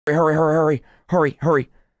Hurry, hurry, hurry, hurry, hurry,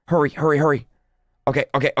 hurry, hurry, hurry. Okay,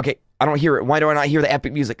 okay, okay. I don't hear it. Why do I not hear the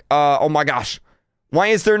epic music? Oh my gosh. Why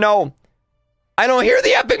is there no... I don't hear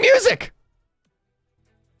the epic music!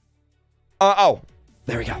 Oh.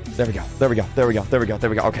 There we go. There we go. There we go. There we go. There we go. There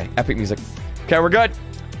we go. Okay, epic music. Okay, we're good.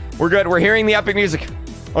 We're good. We're hearing the epic music.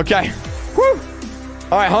 Okay. Woo!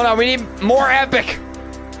 Alright, hold on. We need more epic.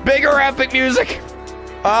 Bigger epic music.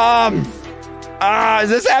 Is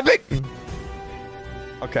this epic?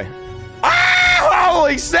 Okay. Ah!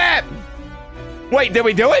 Holy snap! Wait, did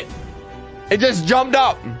we do it? It just jumped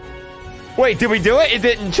up. Wait, did we do it? It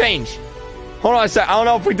didn't change. Hold on a sec. I don't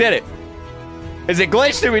know if we did it. Is it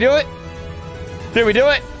glitched? Did we do it? Did we do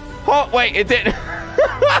it? Oh, wait, it didn't.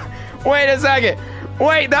 Wait a second.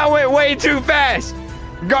 Wait, that went way too fast.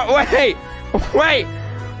 Wait. Wait.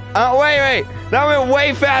 Wait. That went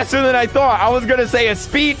way faster than I thought. I was going to say a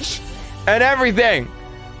speech and everything.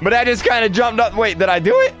 But that just kind of jumped up. Wait, did I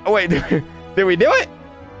do it? Wait, did we do it?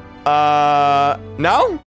 No?